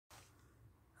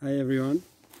Hi everyone.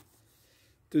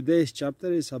 Today's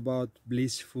chapter is about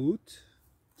BlissFood.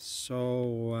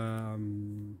 So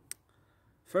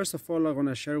first of all, I'm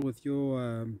gonna share with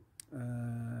you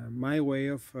my way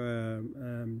of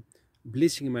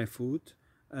blissing my food.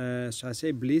 So I say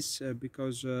bliss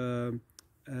because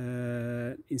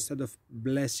instead of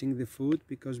blessing the food,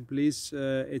 because bliss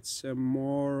it's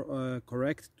more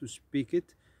correct to speak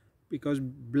it, because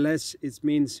bless it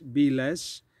means be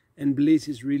less, and bliss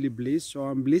is really bliss. So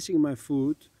I'm blissing my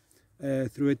food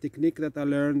through a technique that I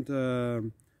learned.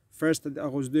 First, I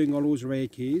was doing always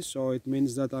Reiki, so it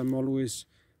means that I'm always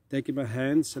taking my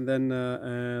hands and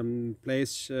then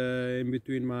place in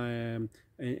between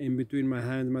my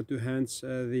hands, my two hands,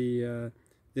 the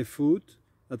food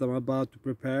that I'm about to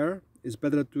prepare. It's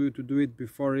better to do it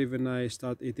before even I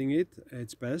start eating it.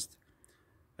 It's best.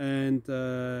 And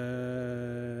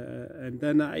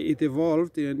then it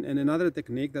evolved in another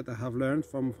technique that I have learned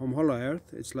from Hollow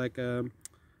Earth. It's like a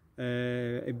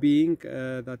being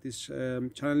that is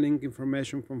channeling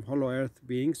information from Hollow Earth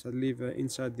beings that live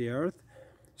inside the earth.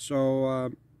 So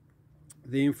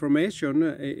the information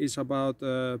is about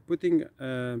putting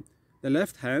the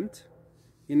left hand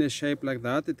in a shape like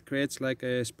that. It creates like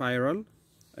a spiral,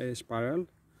 and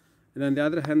then the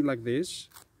other hand like this.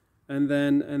 And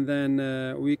then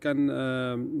we can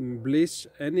bliss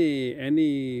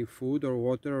any food or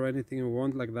water or anything you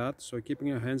want like that. So keeping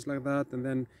your hands like that, and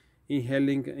then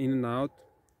inhaling in and out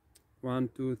 1,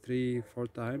 2, 3, 4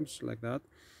 times like that.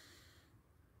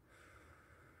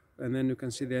 And then you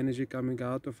can see the energy coming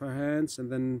out of our hands,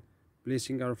 and then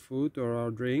blissing our food or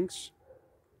our drinks.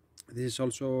 This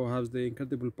also has the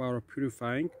incredible power of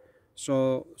purifying.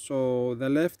 So the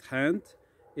left hand,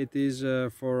 it is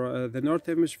for the north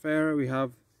hemisphere. We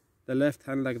have the left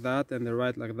hand like that and the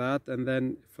right like that, and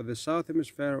then for the south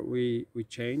hemisphere we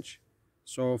change.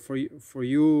 So for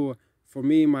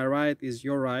me, my right is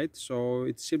your right. So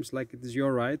it seems like it is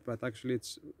your right, but actually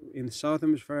it's in the south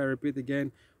hemisphere. I repeat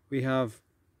again, we have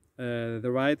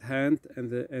the right hand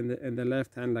and the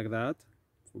left hand like that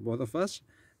for both of us,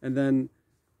 and then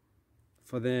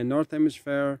for the north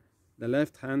hemisphere, the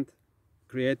left hand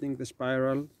creating the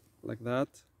spiral like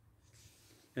that,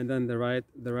 and then the right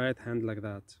hand like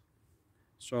that.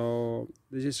 So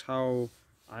this is how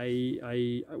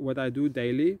what I do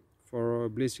daily for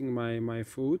blissing my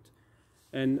food.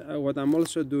 And what I'm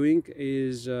also doing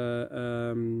is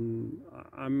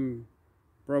I'm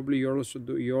probably you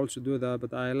also do that,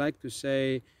 but I like to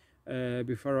say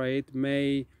before I eat,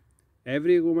 may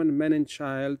every woman, man and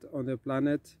child on the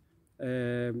planet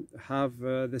have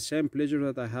the same pleasure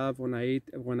that I have when I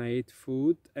eat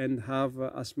food, and have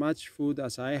as much food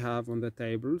as I have on the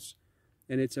tables.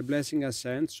 And it's a blessing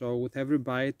ascent. So with every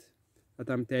bite that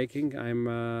I'm taking,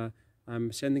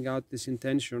 I'm sending out this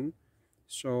intention.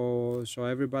 So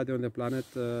everybody on the planet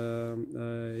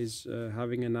is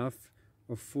having enough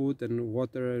of food and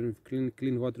water and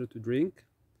clean water to drink.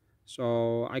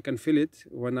 So I can feel it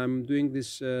when I'm doing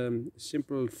this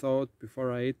simple thought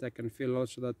before I eat. I can feel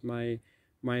also that my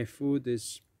food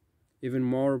is even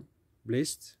more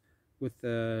blissed with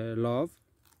love.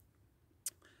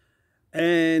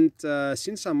 And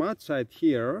since I'm outside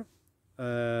here,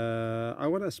 I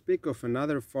want to speak of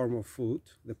another form of food,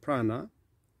 the prana.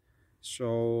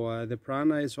 So the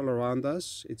prana is all around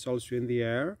us. It's also in the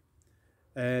air.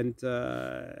 And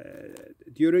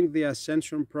during the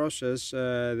ascension process,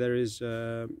 there is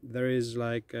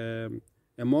like a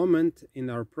moment in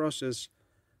our process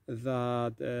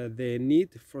that the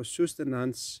need for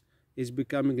sustenance is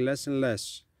becoming less and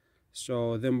less.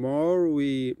 So the more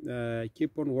we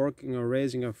keep on working on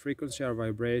raising our frequency, our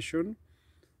vibration,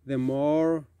 the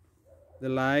more the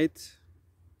light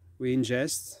we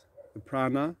ingest, the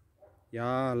prana.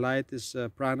 Yeah,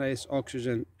 prana is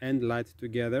oxygen and light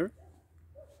together.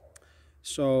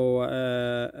 So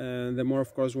the more,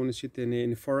 of course, when you sit in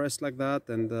a forest like that,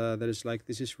 and there is like,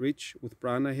 this is rich with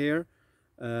prana here,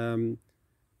 the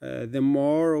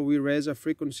more we raise a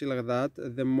frequency like that,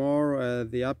 the more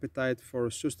the appetite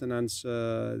for sustenance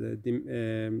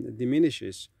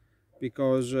diminishes,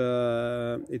 because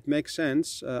it makes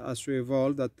sense as we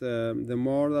evolve that the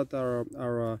more that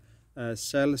our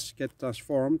cells get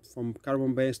transformed from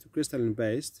carbon-based to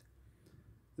crystalline-based,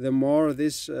 the more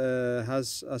this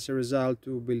has as a result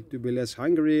to be less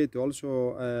hungry, to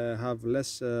also have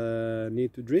less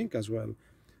need to drink as well.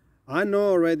 I know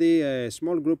already a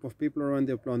small group of people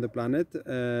around on the planet,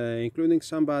 including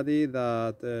somebody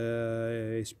that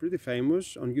is pretty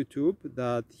famous on YouTube,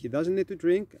 that he doesn't need to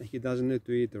drink and he doesn't need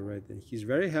to eat already. He's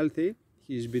very healthy.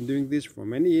 He's been doing this for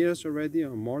many years already,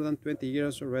 or more than 20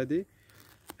 years already,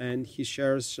 and he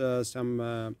shares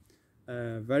some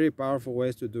very powerful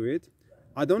ways to do it.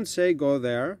 I don't say go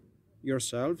there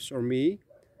yourselves or me,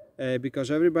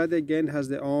 because everybody again has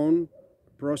their own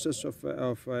process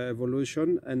of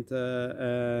evolution,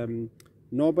 and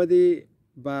nobody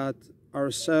but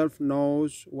ourselves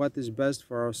knows what is best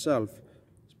for ourselves.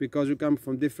 It's because we come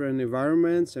from different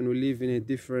environments and we live in a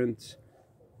different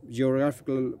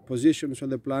geographical positions on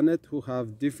the planet who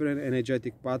have different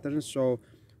energetic patterns. So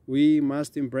we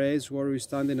must embrace where we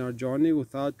stand in our journey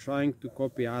without trying to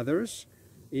copy others,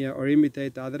 or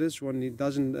imitate others when it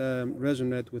doesn't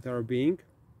resonate with our being.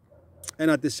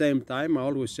 And at the same time, I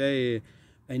always say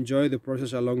enjoy the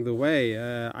process along the way.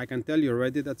 I can tell you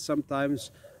already that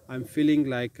sometimes I'm feeling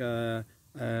like I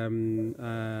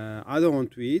don't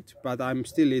want to eat, but I'm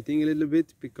still eating a little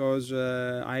bit because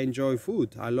I enjoy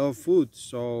food. I love food,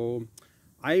 so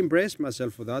I embrace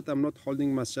myself for that. I'm not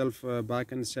holding myself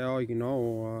back and say,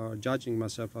 oh, judging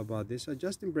myself about this. I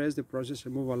just embrace the process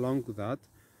and move along with that,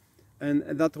 and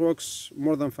that works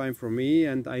more than fine for me.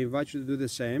 And I invite you to do the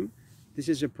same. This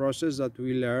is a process that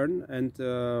we learn, and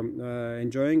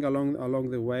enjoying along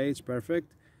the way. It's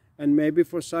perfect. And maybe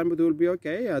for some it will be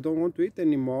okay, I don't want to eat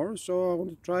anymore, so I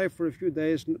want to try for a few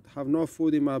days, have no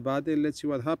food in my body, let's see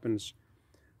what happens.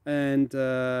 And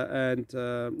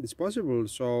it's possible.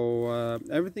 So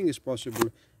everything is possible.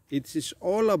 It is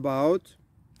all about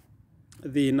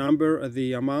the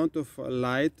amount of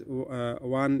light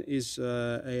one is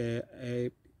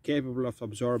capable of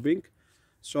absorbing.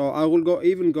 So I will go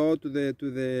to the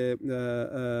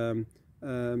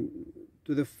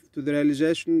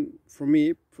realization for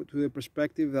me, to the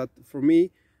perspective that for me,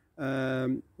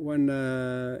 when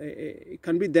it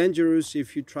can be dangerous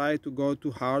if you try to go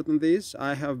too hard on this.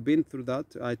 I have been through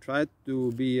that. I tried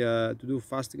to do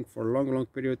fasting for a long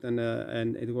period, and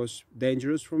it was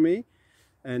dangerous for me,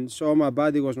 and so my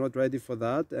body was not ready for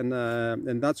that, and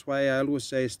that's why I always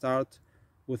say start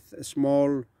with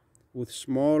small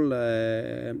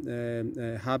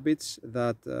habits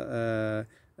that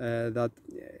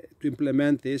to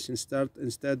implement this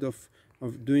instead of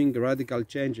doing radical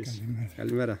changes.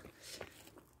 Kalimera.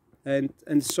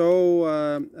 And so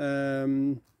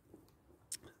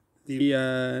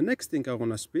the next thing I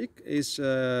want to speak is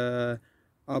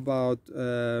about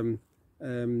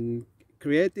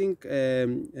creating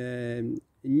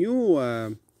new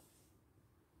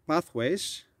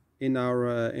pathways in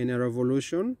our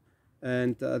evolution,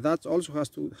 and that also has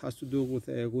to do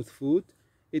with food.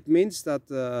 It means that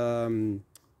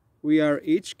we are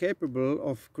each capable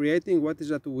of creating what is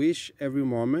that wish every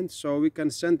moment. So we can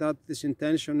send out this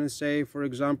intention and say, for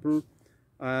example,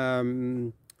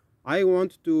 I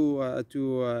want to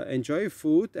enjoy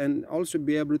food and also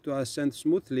be able to ascend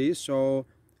smoothly. So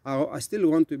I still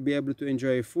want to be able to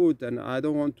enjoy food, and I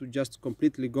don't want to just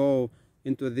completely go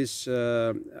into this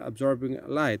absorbing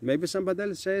light. Maybe somebody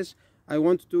else says, I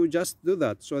want to just do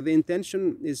that. So the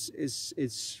intention is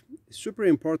super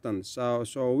important.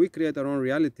 So we create our own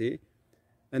reality,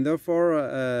 and therefore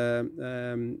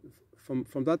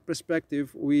from that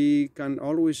perspective we can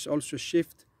always also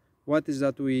shift what is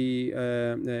that we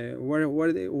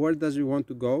where does we want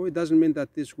to go. It doesn't mean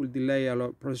that this will delay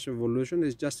our process of evolution.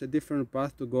 It's just a different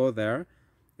path to go there,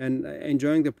 and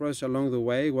enjoying the process along the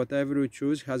way. Whatever we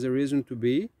choose has a reason to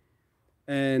be.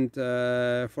 And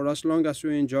for as long as you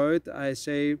enjoy it, I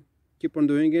say keep on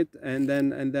doing it, and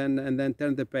then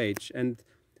turn the page, and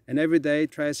every day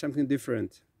try something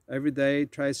different. Every day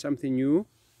try something new,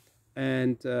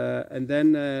 and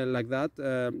then like that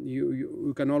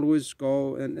you can always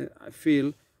go and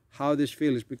feel how this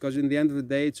feels, because in the end of the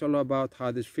day it's all about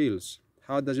how this feels.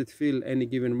 How does it feel any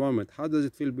given moment? How does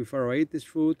it feel before I eat this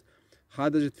food? How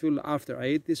does it feel after I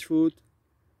eat this food?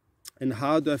 And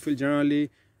how do I feel generally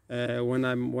when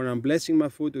I'm blessing my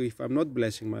food, or if I'm not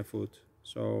blessing my food?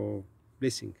 So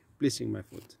blessing my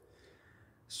food.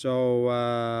 So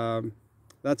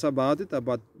that's about it,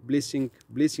 about blessing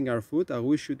our food. I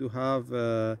wish you to have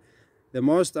the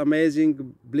most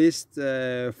amazing blessed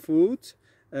food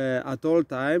at all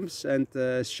times, and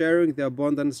sharing the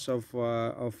abundance of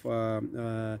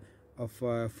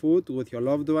food with your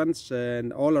loved ones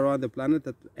and all around the planet,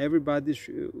 that everybody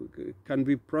can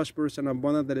be prosperous and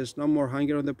abundant. There is no more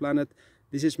hunger on the planet.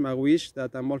 This is my wish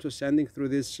that I'm also sending through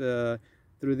this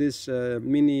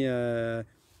mini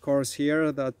course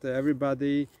here, that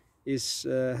everybody is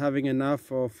having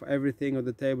enough of everything on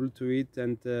the table to eat,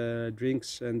 and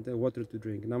drinks and water to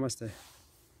drink. Namaste.